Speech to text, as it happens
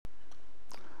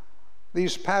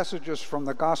These passages from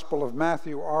the Gospel of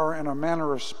Matthew are, in a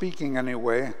manner of speaking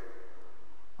anyway,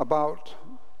 about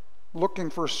looking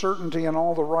for certainty in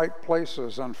all the right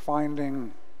places and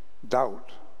finding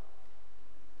doubt.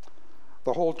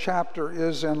 The whole chapter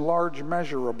is in large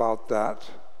measure about that.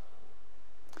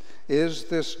 Is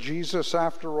this Jesus,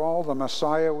 after all, the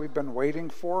Messiah we've been waiting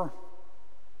for?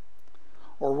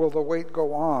 Or will the wait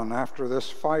go on after this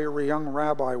fiery young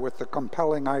rabbi with the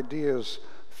compelling ideas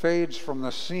fades from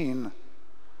the scene,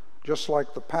 just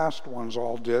like the past ones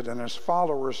all did, and his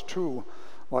followers too,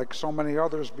 like so many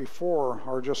others before,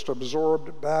 are just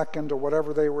absorbed back into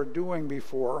whatever they were doing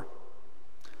before?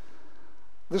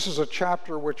 This is a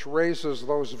chapter which raises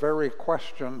those very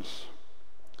questions.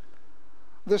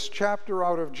 This chapter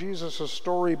out of Jesus'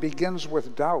 story begins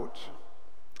with doubt,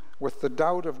 with the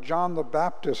doubt of John the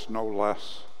Baptist, no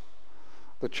less.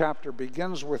 The chapter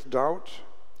begins with doubt.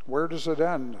 Where does it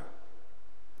end?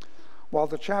 While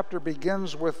the chapter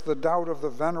begins with the doubt of the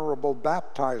venerable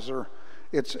baptizer,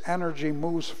 its energy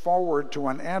moves forward to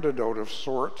an antidote of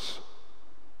sorts,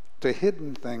 to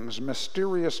hidden things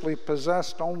mysteriously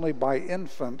possessed only by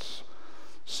infants,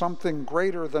 something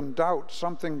greater than doubt,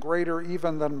 something greater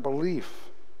even than belief.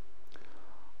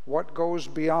 What goes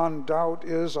beyond doubt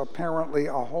is apparently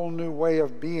a whole new way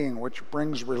of being which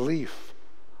brings relief,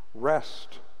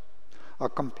 rest, a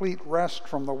complete rest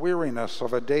from the weariness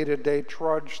of a day-to-day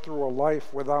trudge through a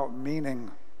life without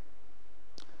meaning.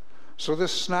 So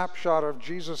this snapshot of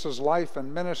Jesus' life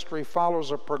and ministry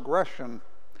follows a progression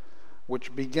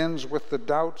which begins with the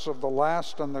doubts of the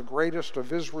last and the greatest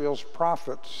of Israel's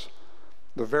prophets,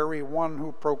 the very one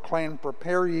who proclaimed,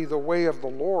 "Prepare ye the way of the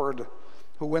Lord,"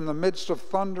 who in the midst of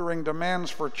thundering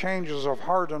demands for changes of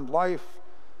heart and life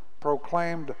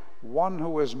proclaimed, "One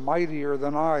who is mightier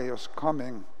than I is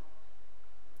coming."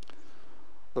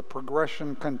 The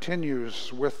progression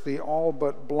continues with the all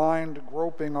but blind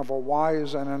groping of a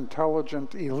wise and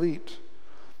intelligent elite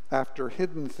after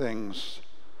hidden things,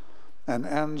 and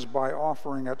ends by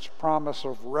offering its promise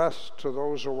of rest to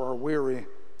those who are weary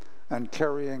and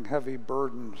carrying heavy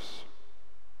burdens.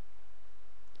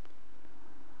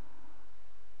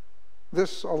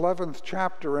 This 11th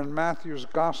chapter in Matthew's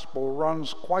Gospel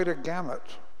runs quite a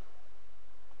gamut.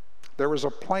 There is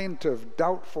a plaintive,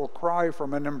 doubtful cry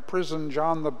from an imprisoned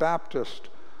John the Baptist.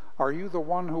 Are you the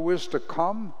one who is to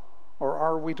come, or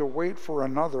are we to wait for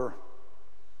another?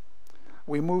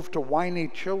 We move to whiny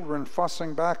children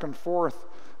fussing back and forth,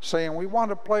 saying, we want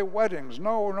to play weddings.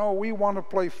 No, we want to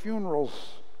play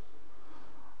funerals.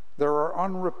 There are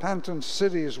unrepentant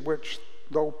cities which,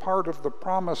 though part of the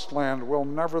promised land, will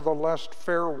nevertheless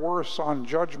fare worse on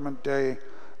Judgment Day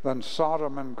than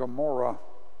Sodom and Gomorrah.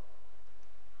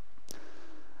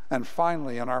 And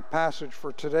finally, in our passage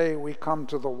for today, we come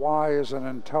to the wise and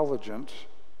intelligent.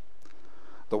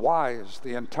 The wise,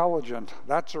 the intelligent,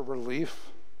 that's a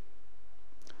relief.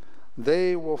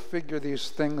 They will figure these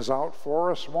things out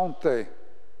for us, won't they?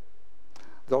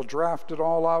 They'll draft it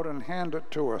all out and hand it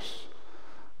to us.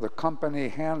 The company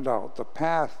handout, the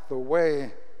path, the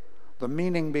way, the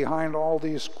meaning behind all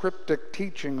these cryptic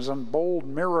teachings and bold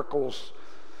miracles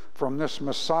from this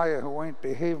Messiah who ain't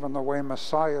behaving the way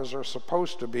Messiahs are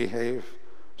supposed to behave,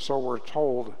 so we're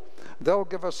told. They'll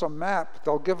give us a map,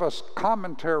 they'll give us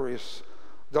commentaries,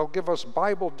 they'll give us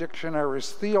Bible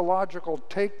dictionaries, theological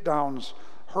takedowns,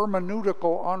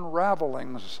 hermeneutical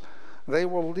unravelings. They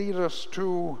will lead us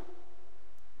to,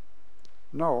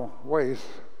 no, wait,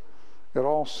 it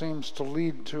all seems to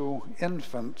lead to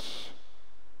infants.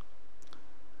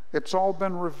 It's all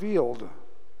been revealed,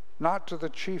 not to the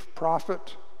chief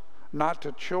prophet, not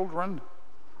to children,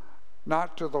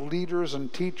 not to the leaders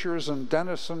and teachers and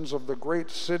denizens of the great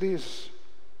cities,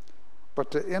 but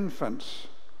to infants,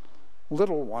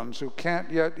 little ones who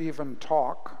can't yet even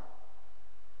talk.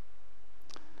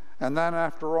 And then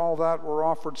after all that, we're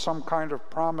offered some kind of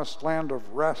promised land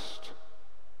of rest.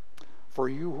 For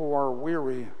you who are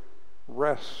weary,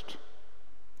 rest.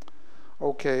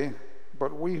 Okay,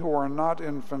 but we who are not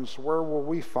infants, where will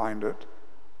we find it?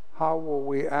 How will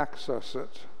we access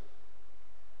it?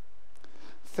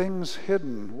 Things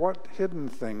hidden. What hidden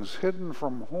things? Hidden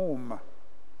from whom?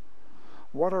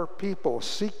 What are people,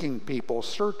 seeking people,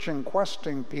 searching,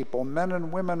 questing people, men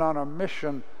and women on a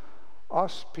mission,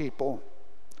 us people?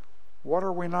 What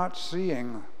are we not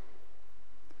seeing?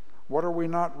 What are we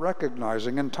not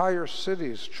recognizing? Entire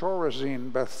cities,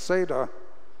 Chorazin, Bethsaida,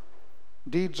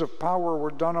 deeds of power were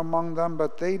done among them,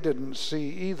 but they didn't see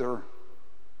either.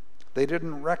 They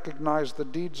didn't recognize the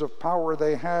deeds of power.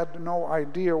 They had no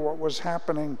idea what was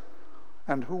happening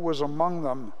and who was among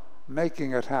them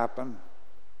making it happen.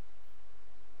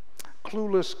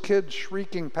 clueless kids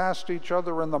shrieking past each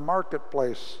other in the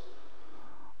marketplace,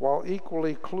 while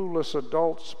equally clueless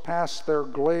adults pass their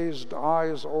glazed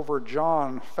eyes over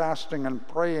John fasting and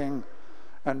praying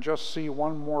and just see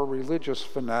one more religious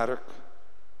fanatic.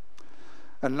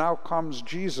 And now comes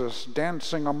Jesus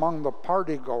dancing among the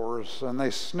partygoers, and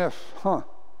they sniff, a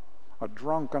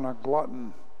drunk and a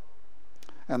glutton.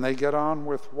 And they get on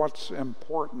with what's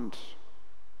important.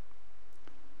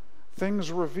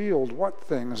 Things revealed. What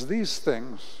things? These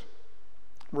things.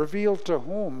 Revealed to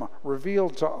whom?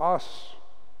 Revealed to us.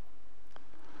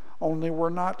 Only we're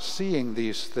not seeing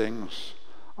these things.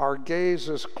 Our gaze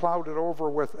is clouded over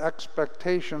with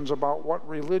expectations about what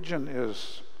religion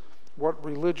is, what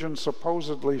religion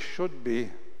supposedly should be.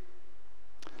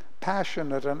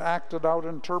 Passionate and acted out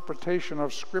interpretation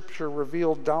of Scripture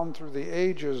revealed down through the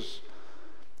ages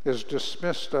is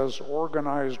dismissed as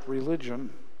organized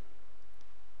religion.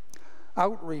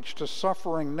 Outreach to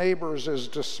suffering neighbors is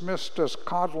dismissed as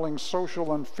coddling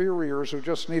social inferiors who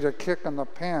just need a kick in the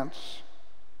pants.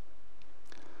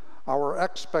 Our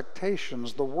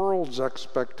expectations, the world's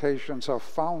expectations, have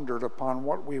foundered upon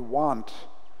what we want.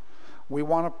 We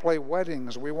want to play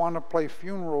weddings, we want to play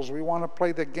funerals, we want to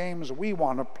play the games we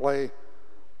want to play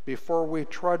before we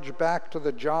trudge back to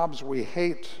the jobs we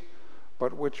hate,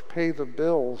 but which pay the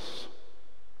bills.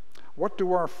 What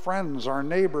do our friends, our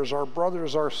neighbors, our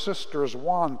brothers, our sisters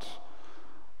want?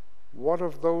 What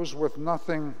of those with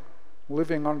nothing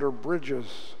living under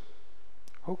bridges?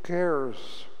 Who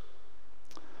cares?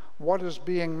 What is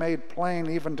being made plain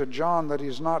even to John that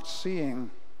he's not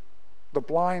seeing? The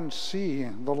blind see,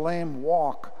 the lame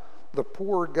walk, the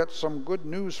poor get some good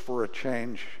news for a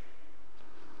change.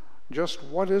 Just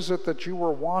what is it that you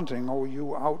were wanting, O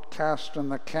you outcast in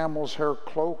the camel's hair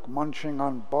cloak, munching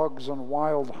on bugs and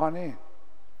wild honey?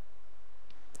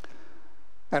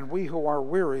 And we who are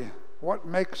weary, what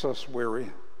makes us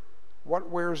weary? What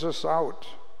wears us out?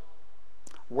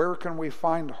 Where can we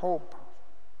find hope?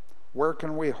 Where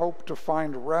can we hope to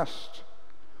find rest?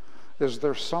 Is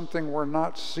there something we're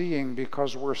not seeing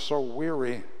because we're so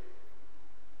weary?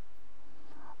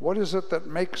 What is it that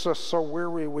makes us so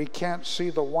weary we can't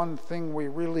see the one thing we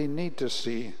really need to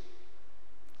see?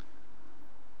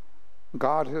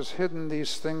 God has hidden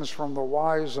these things from the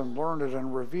wise and learned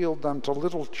and revealed them to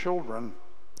little children.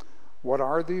 What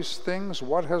are these things?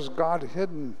 What has God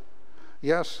hidden?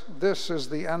 Yes, this is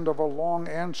the end of a long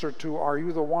answer to, are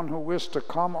you the one who is to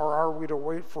come, or are we to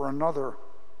wait for another?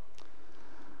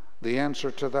 The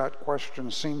answer to that question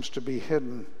seems to be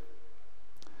hidden.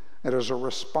 It is a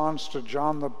response to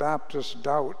John the Baptist's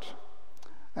doubt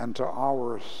and to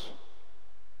ours.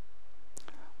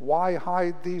 Why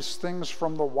hide these things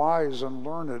from the wise and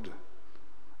learned?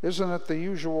 Isn't it the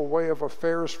usual way of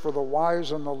affairs for the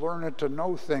wise and the learned to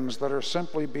know things that are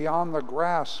simply beyond the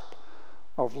grasp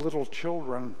of little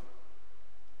children?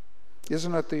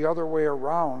 Isn't it the other way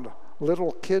around?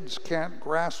 Little kids can't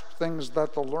grasp things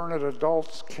that the learned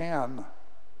adults can.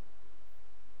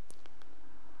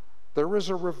 There is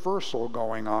a reversal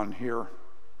going on here,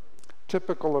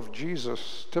 typical of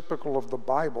Jesus, typical of the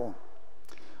Bible.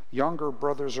 Younger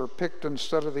brothers are picked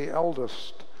instead of the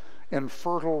eldest.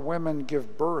 Infertile women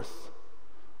give birth.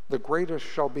 The greatest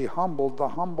shall be humbled, the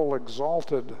humble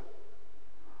exalted.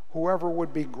 Whoever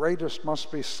would be greatest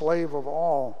must be slave of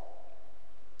all.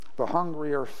 The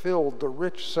hungry are filled, the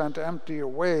rich sent empty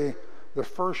away. The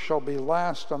first shall be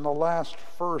last, and the last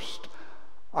first.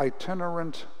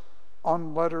 Itinerant,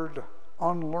 unlettered,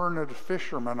 unlearned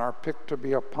fishermen are picked to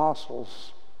be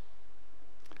apostles.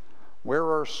 Where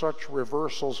are such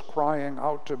reversals crying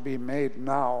out to be made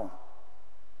now?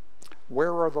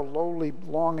 Where are the lowly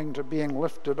longing to being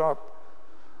lifted up?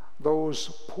 Those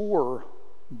poor,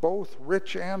 both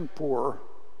rich and poor,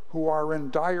 who are in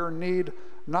dire need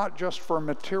not just for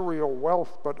material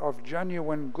wealth, but of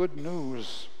genuine good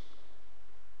news.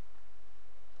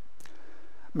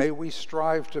 May we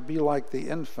strive to be like the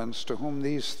infants to whom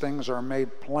these things are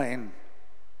made plain.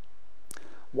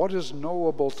 What is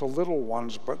knowable to little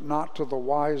ones, but not to the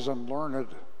wise and learned?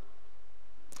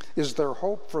 Is there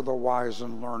hope for the wise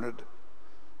and learned?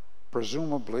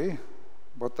 Presumably,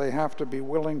 but they have to be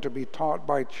willing to be taught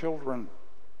by children.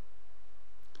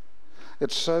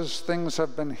 It says things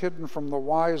have been hidden from the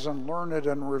wise and learned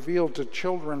and revealed to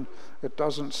children. It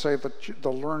doesn't say that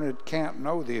the learned can't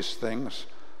know these things.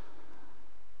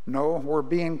 No, we're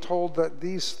being told that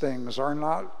these things are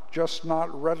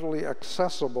not readily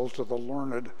accessible to the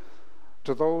learned,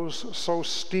 to those so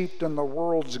steeped in the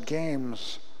world's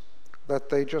games that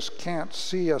they just can't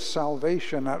see a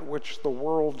salvation at which the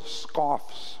world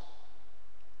scoffs.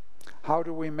 How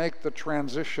do we make the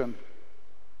transition?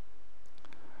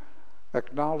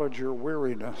 Acknowledge your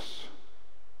weariness.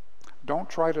 Don't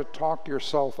try to talk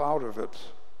yourself out of it.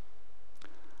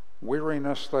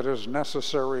 Weariness that is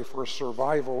necessary for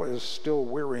survival is still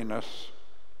weariness.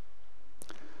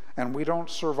 And we don't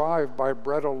survive by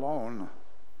bread alone.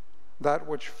 That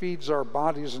which feeds our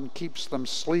bodies and keeps them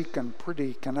sleek and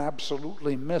pretty can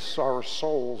absolutely miss our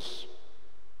souls.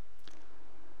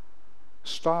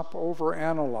 Stop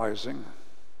overanalyzing.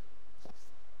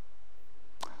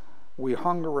 We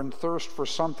hunger and thirst for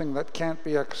something that can't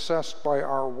be accessed by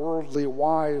our worldly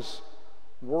wise,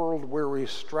 world-weary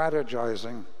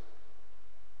strategizing.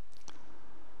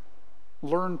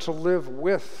 Learn to live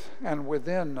with and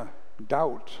within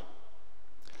doubt.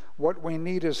 What we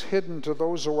need is hidden to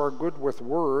those who are good with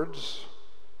words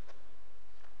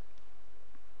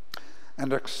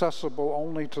and accessible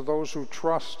only to those who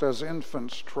trust as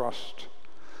infants trust.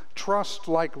 Trust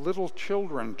like little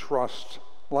children trust,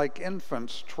 like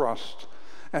infants trust.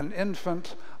 An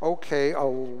infant, okay, a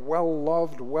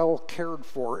well-loved,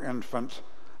 well-cared-for infant,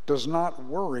 does not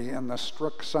worry in the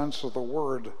strict sense of the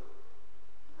word.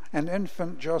 An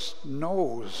infant just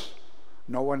knows.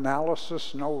 No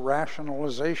analysis, no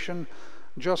rationalization,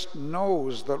 just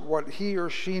knows that what he or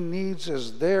she needs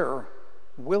is there,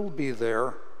 will be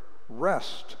there.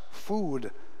 Rest,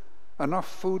 food, enough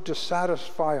food to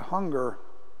satisfy hunger,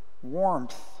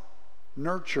 warmth,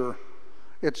 nurture.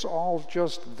 It's all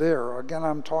just there. Again,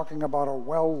 I'm talking about a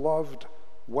well-loved,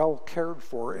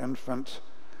 well-cared-for infant.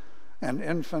 An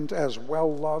infant as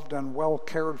well-loved and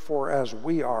well-cared-for as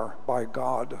we are by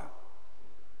God.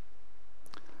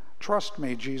 Trust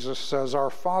me, Jesus says,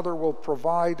 our Father will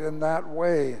provide in that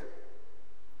way.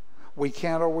 We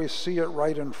can't always see it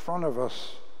right in front of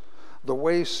us. The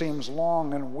way seems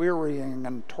long and wearying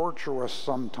and tortuous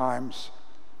sometimes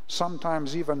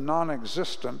even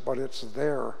non-existent, but it's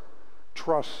there.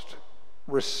 Trust,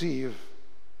 receive.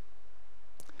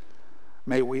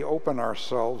 May we open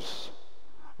ourselves,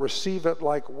 receive it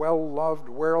like well-loved,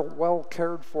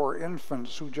 well-cared-for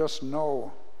infants who just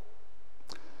know.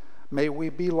 May we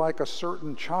be like a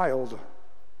certain child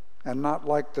and not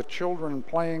like the children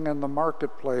playing in the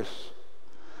marketplace.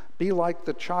 Be like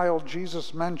the child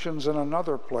Jesus mentions in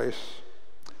another place,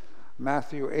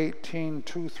 Matthew 18,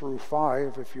 2 through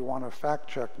 5, if you want to fact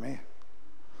check me.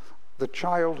 The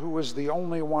child who is the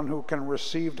only one who can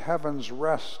receive heaven's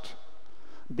rest.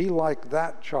 Be like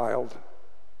that child,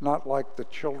 not like the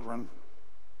children.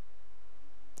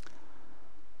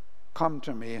 Come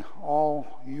to me,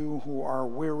 all you who are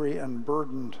weary and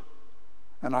burdened,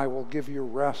 and I will give you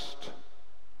rest.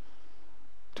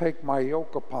 Take my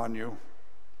yoke upon you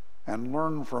and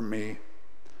learn from me,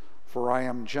 for I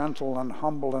am gentle and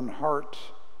humble in heart,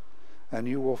 and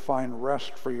you will find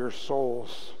rest for your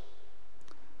souls.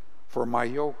 For my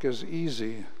yoke is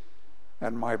easy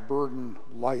and my burden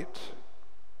light.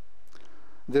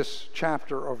 This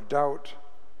chapter of doubt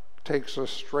takes us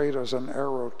straight as an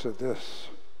arrow to this.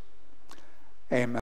 Amen.